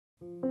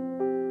People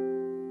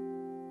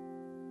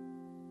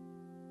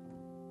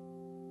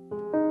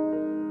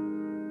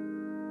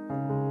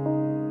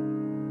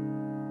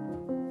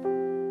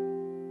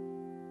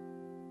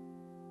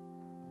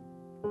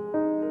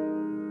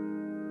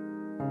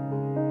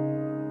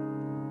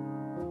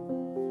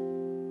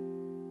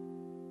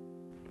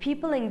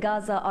in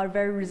Gaza are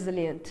very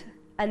resilient,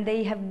 and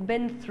they have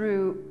been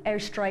through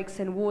airstrikes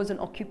and wars and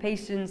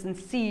occupations and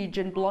siege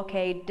and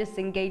blockade,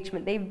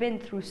 disengagement. They've been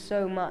through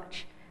so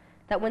much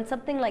that when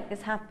something like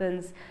this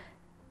happens,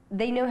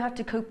 they know how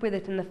to cope with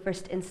it in the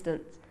first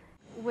instance.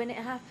 When it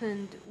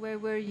happened, where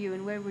were you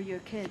and where were your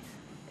kids?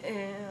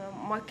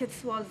 My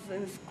kids was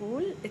in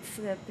school. It's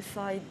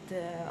beside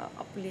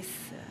a police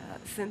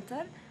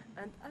center.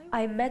 And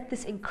I met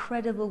this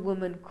incredible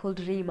woman called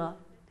Rima,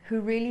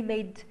 who really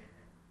made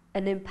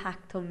an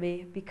impact on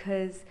me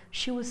because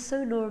she was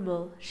so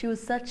normal. She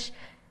was such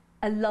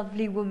a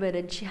lovely woman,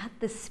 and she had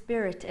this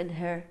spirit in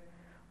her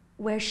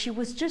where she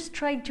was just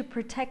trying to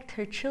protect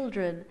her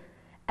children.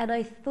 And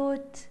I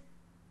think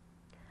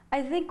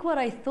what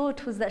I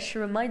thought was that she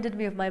reminded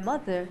me of my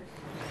mother.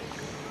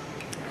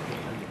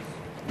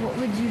 What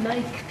would you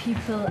like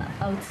people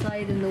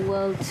outside in the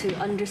world to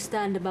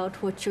understand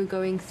about what you're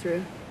going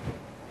through?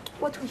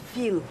 What we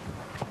feel.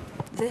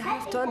 They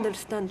have to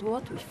understand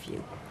what we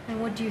feel. And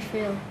what do you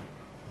feel?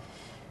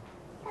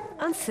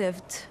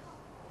 Unsafe.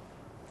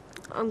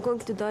 I'm going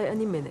to die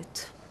any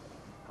minute.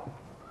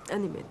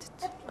 Any minute.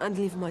 And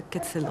leave my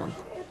kids alone.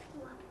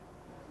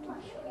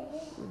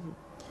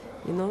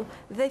 You know,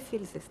 they feel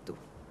this too.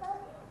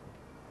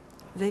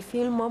 They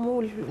feel Mama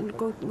will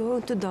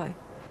going to die.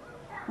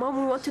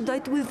 Mom, we want to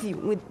die with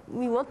you.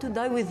 We want to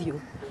die with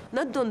you.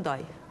 Not don't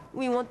die.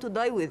 We want to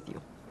die with you.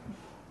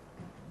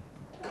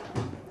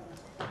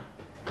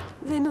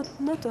 They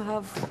not to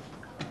have.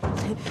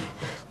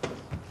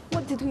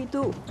 What did we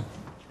do?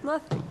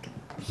 Nothing.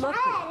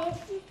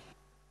 Nothing.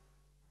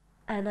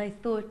 And I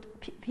thought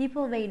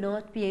people may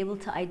not be able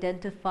to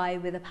identify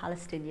with a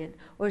Palestinian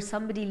or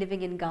somebody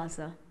living in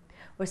Gaza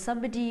or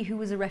somebody who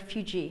was a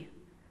refugee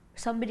or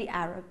somebody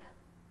Arab.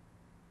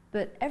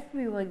 But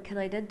everyone can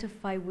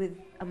identify with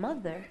a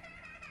mother.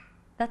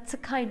 That's a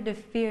kind of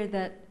fear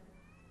that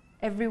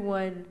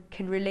everyone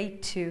can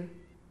relate to,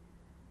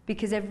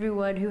 because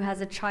everyone who has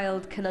a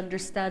child can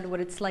understand what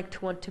it's like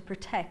to want to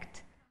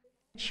protect.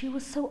 She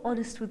was so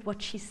honest with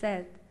what she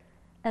said.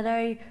 And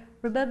I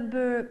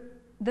remember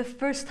the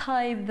first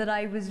time that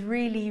I was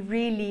really,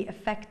 really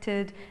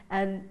affected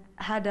and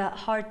had a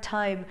hard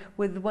time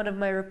with one of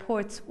my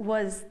reports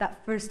was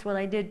that first one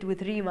I did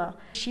with Rima.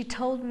 She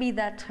told me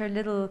that her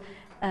little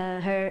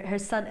her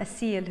son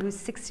Asil, who's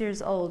 6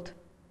 years old,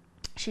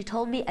 she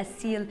told me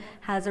Asil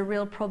has a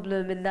real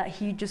problem in that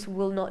he just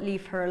will not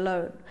leave her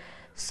alone.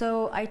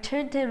 So I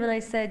turned to him and I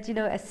said, you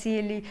know,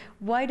 Asil,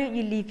 why don't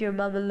you leave your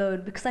mom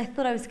alone? Because I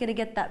thought I was going to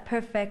get that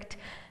perfect,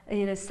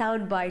 you know,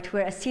 soundbite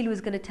where Asil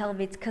was going to tell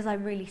me it's because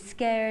I'm really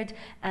scared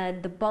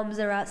and the bombs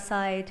are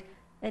outside.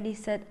 And he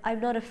said, I'm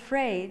not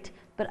afraid,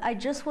 but I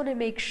just want to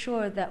make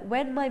sure that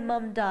when my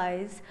mom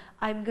dies,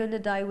 I'm going to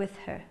die with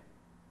her.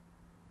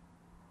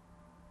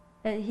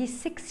 And he's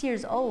 6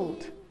 years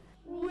old.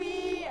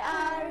 We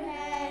are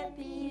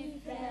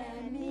happy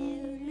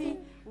family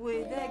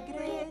with a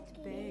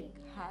great big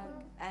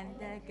hug and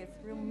a kiss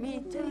from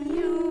me to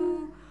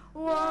you.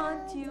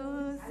 Won't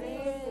you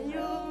say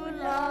you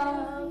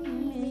love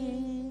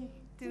me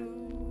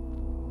too?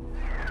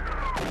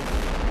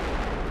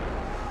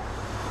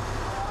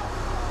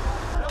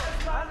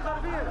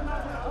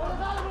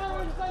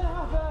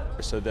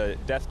 So the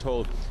death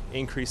toll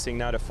increasing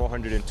now to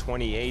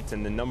 428,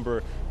 and the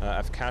number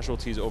of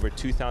casualties over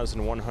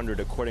 2,100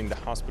 according to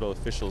hospital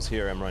officials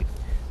here, Imran.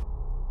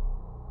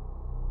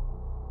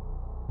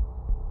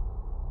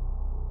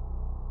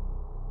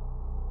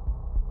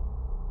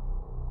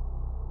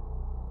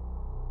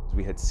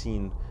 We had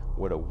seen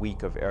what a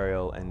week of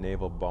aerial and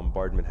naval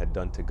bombardment had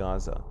done to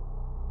Gaza.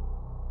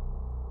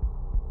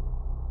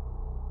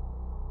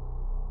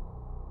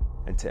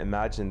 And to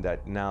imagine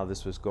that now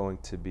this was going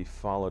to be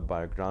followed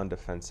by a ground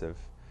offensive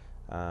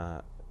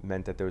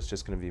meant that there was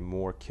just going to be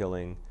more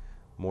killing,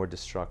 more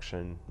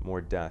destruction, more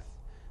death.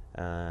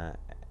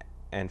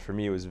 And for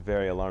me, it was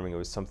very alarming. It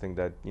was something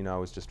that, you know, I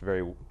was just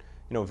very,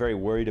 very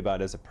worried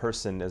about as a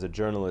person, as a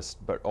journalist,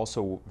 but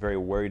also very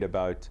worried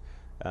about,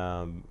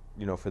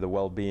 for the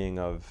well-being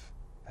of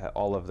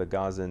all of the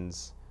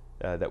Gazans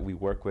that we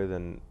work with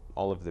and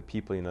all of the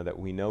people, that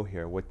we know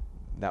here, what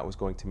that was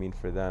going to mean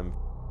for them.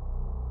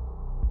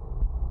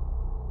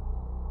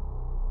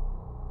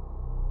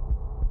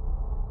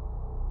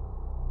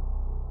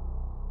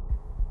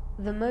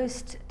 The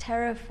most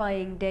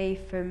terrifying day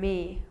for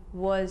me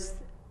was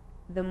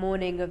the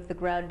morning of the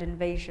ground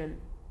invasion.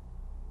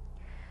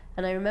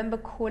 And I remember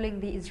calling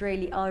the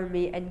Israeli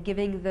army and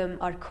giving them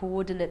our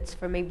coordinates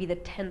for maybe the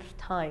 10th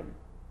time.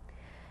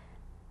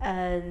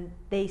 And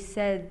they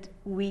said,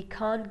 we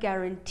can't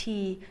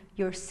guarantee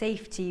your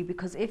safety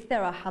because if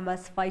there are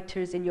Hamas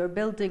fighters in your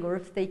building or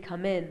if they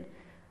come in,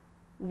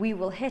 we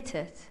will hit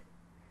it.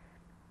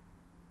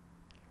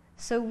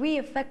 So we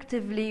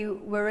effectively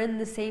were in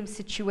the same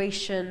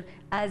situation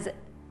as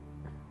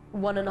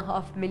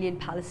 1.5 million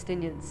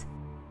Palestinians.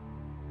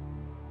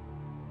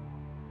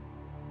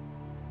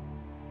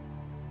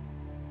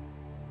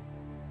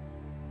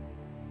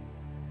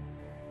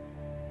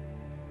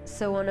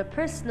 So on a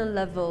personal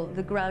level,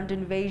 the ground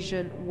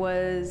invasion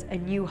was a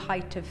new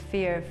height of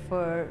fear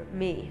for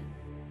me.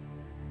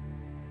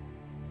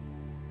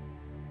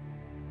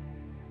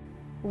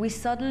 We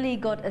suddenly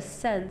got a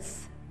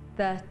sense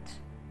that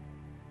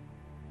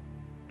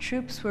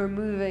troops were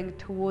moving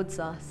towards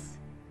us,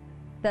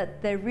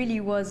 that there really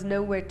was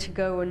nowhere to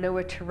go or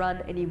nowhere to run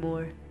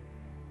anymore,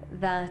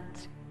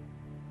 that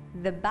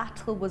the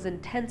battle was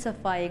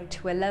intensifying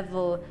to a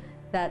level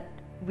that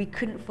we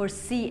couldn't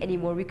foresee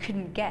anymore, we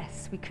couldn't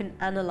guess, we couldn't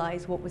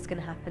analyze what was going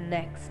to happen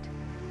next.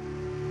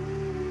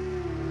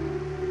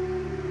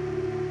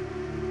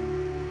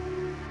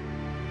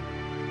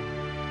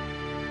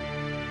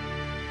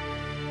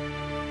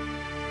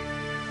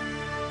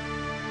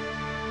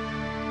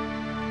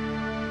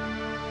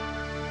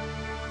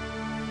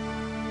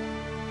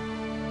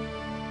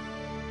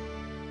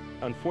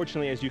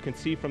 Unfortunately, as you can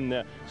see from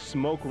the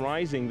smoke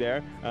rising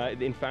there,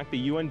 in fact, the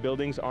UN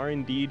buildings are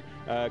indeed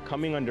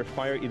coming under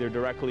fire either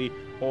directly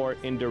or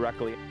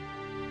indirectly.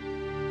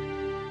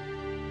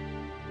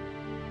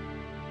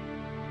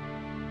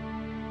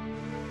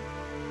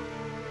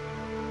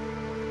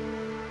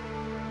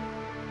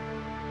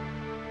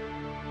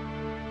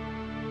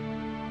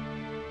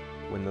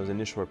 When those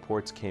initial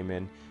reports came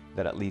in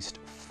that at least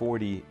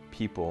 40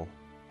 people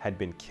had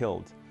been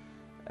killed,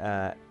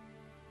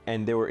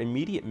 and there were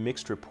immediate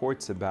mixed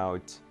reports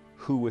about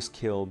who was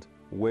killed,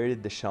 where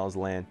did the shells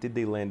land, did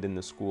they land in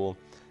the school.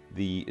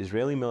 The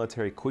Israeli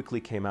military quickly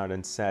came out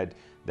and said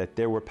that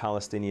there were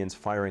Palestinians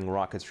firing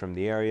rockets from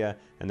the area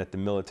and that the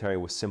military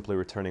was simply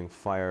returning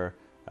fire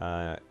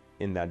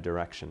in that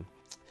direction.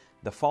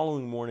 The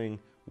following morning,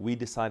 we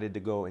decided to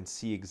go and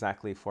see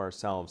exactly for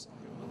ourselves.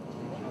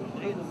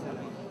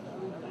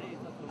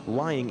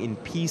 Lying in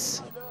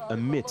peace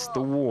amidst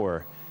the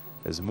war,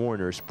 as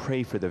mourners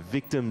pray for the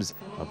victims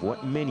of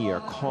what many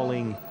are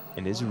calling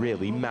an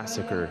Israeli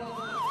massacre.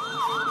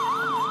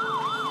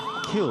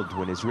 Killed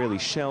when Israeli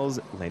shells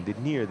landed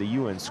near the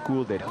UN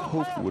school they'd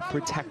hoped would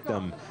protect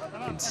them.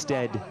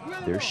 Instead,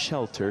 their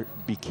shelter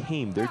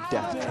became their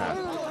death trap.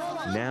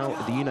 Now,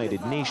 the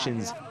United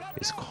Nations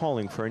is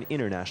calling for an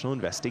international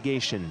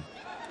investigation.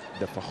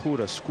 The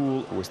Fahura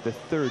school was the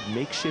third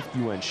makeshift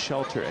UN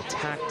shelter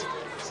attacked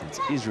since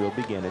Israel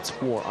began its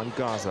war on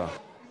Gaza.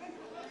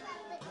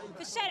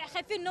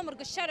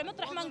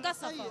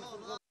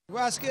 We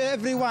ask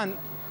everyone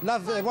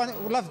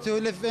love to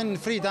live in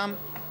freedom,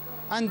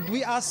 and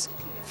we ask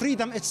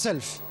freedom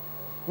itself.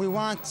 We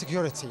want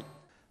security.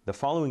 The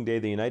following day,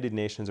 the United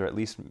Nations, or at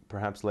least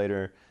perhaps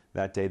later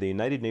that day, the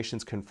United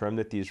Nations confirmed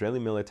that the Israeli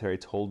military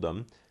told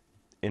them,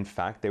 in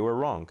fact, they were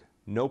wrong.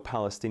 No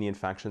Palestinian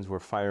factions were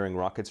firing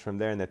rockets from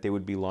there, and that they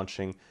would be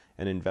launching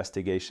an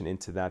investigation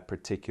into that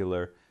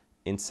particular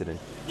incident.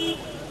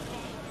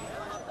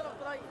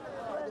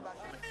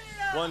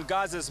 Well, in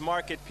Gaza's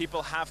market,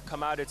 people have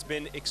come out. It's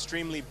been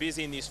extremely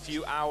busy in these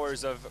few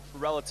hours of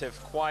relative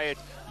quiet.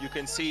 You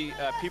can see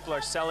people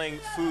are selling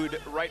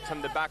food right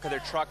from the back of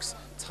their trucks.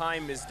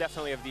 Time is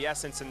definitely of the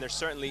essence, and they're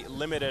certainly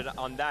limited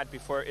on that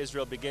before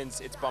Israel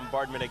begins its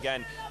bombardment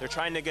again. They're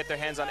trying to get their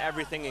hands on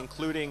everything,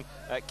 including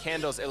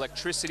candles.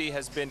 Electricity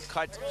has been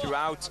cut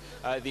throughout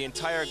the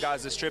entire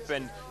Gaza Strip,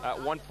 and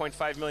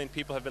 1.5 million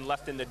people have been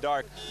left in the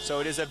dark.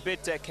 So it is a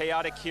bit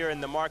chaotic here in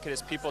the market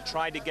as people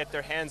try to get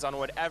their hands on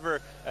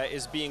whatever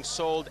is being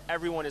sold.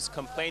 Everyone is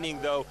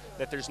complaining, though,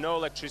 that there's no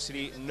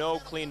electricity, no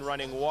clean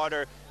running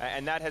water,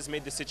 and that has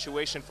made the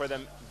situation for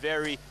them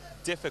very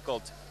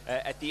difficult.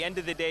 At the end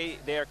of the day,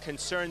 they are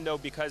concerned, though,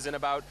 because in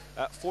about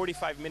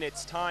 45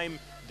 minutes' time,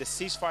 the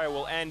ceasefire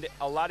will end.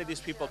 A lot of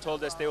these people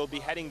told us they will be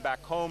heading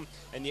back home,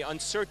 and the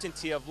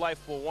uncertainty of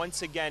life will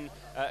once again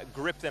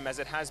grip them, as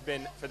it has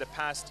been for the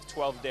past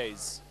 12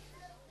 days.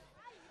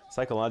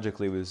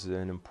 Psychologically, it was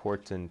an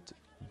important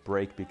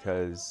break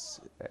because,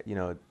 you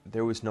know,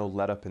 there was no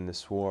let-up in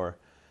this war.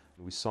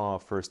 We saw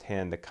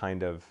firsthand the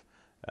kind of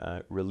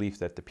relief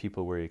that the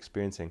people were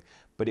experiencing,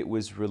 but it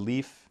was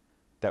relief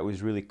that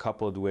was really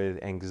coupled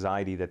with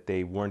anxiety that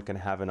they weren't going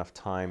to have enough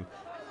time.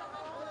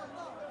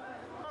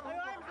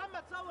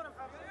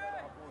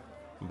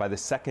 By the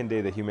second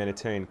day, the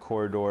humanitarian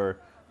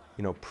corridor,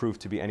 you know, proved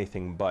to be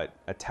anything but.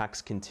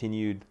 Attacks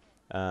continued.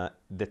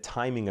 The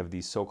timing of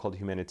these so-called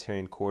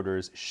humanitarian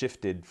corridors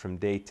shifted from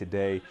day to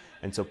day,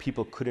 and so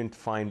people couldn't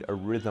find a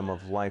rhythm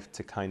of life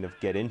to kind of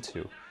get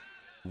into.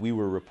 We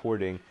were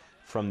reporting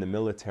from the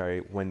military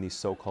when these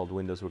so-called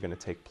windows were going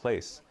to take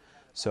place.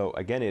 So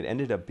again, it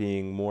ended up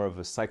being more of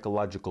a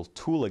psychological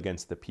tool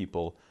against the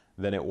people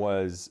than it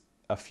was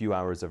a few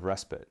hours of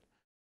respite.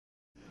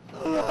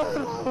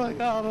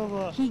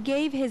 He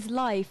gave his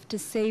life to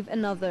save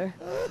another.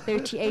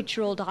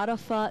 38-year-old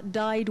Arafah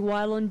died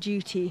while on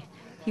duty.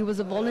 He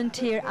was a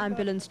volunteer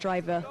ambulance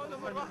driver.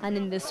 And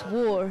in this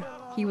war,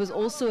 he was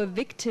also a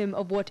victim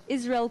of what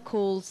Israel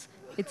calls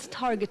It's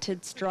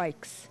targeted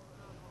strikes.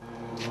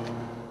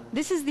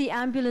 This is the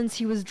ambulance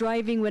he was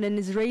driving when an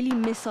Israeli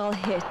missile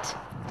hit.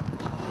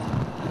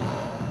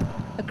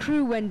 A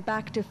crew went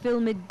back to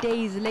film it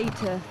days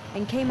later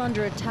and came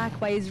under attack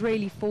by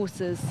Israeli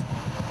forces.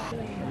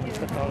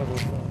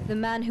 The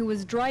man who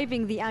was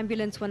driving the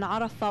ambulance when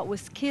Arafat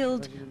was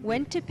killed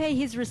went to pay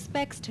his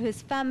respects to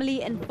his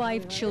family and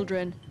 5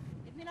 children.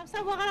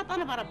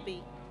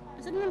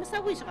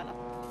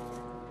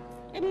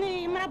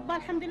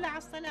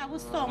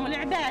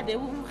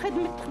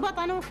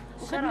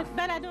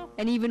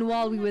 And even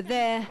while we were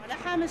there,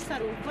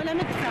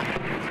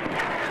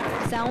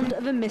 sound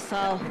of a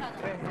missile.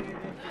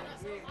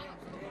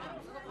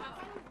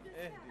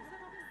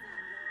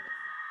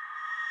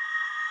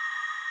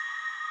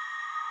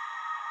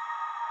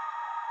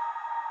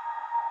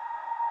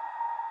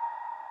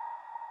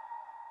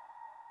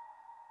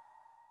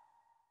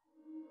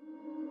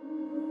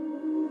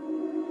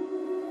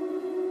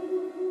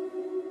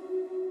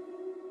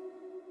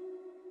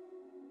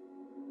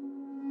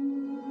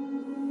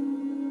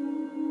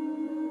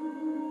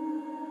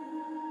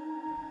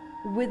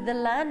 With the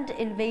land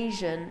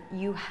invasion,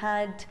 you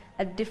had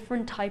a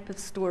different type of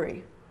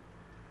story.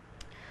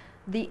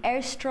 The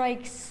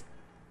airstrikes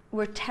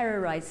were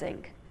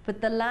terrorizing,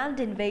 but the land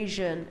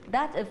invasion,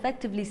 that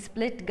effectively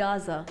split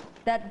Gaza,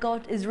 that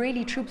got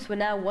Israeli troops were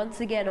now once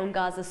again on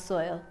Gaza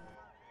soil.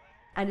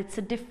 And it's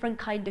a different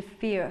kind of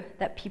fear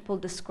that people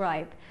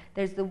describe.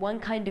 There's the one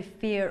kind of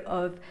fear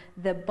of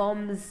the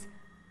bombs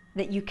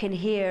that you can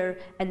hear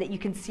and that you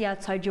can see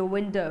outside your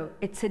window.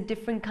 It's a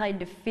different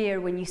kind of fear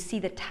when you see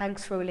the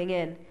tanks rolling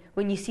in,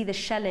 when you see the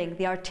shelling,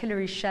 the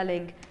artillery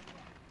shelling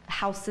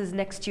houses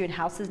next to you and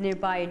houses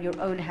nearby in your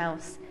own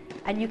house.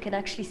 And you can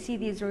actually see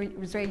the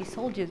Israeli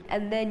soldiers,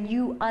 and then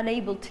you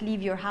unable to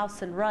leave your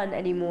house and run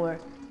anymore.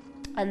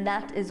 And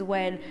that is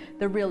when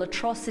the real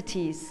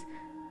atrocities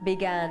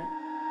began.